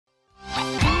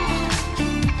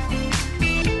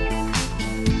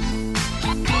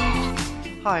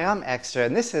Hi, I'm Xtah,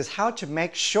 and this is how to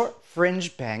make short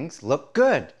fringe bangs look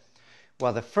good.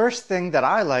 Well, the first thing that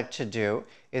I like to do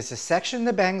is to section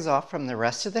the bangs off from the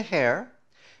rest of the hair,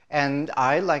 and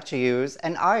I like to use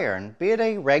an iron, be it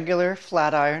a regular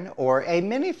flat iron or a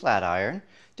mini flat iron.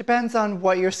 Depends on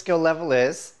what your skill level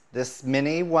is. This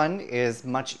mini one is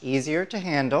much easier to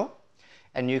handle,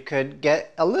 and you could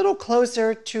get a little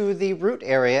closer to the root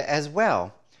area as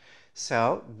well.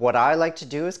 So what I like to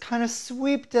do is kind of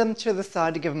sweep them to the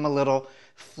side to give them a little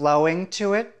flowing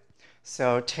to it.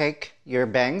 So take your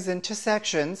bangs into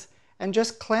sections and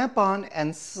just clamp on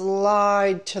and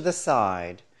slide to the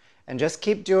side. And just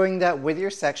keep doing that with your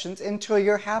sections until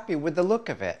you're happy with the look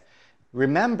of it.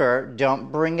 Remember,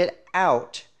 don't bring it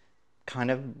out.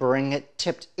 Kind of bring it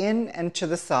tipped in and to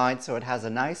the side so it has a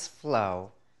nice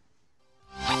flow.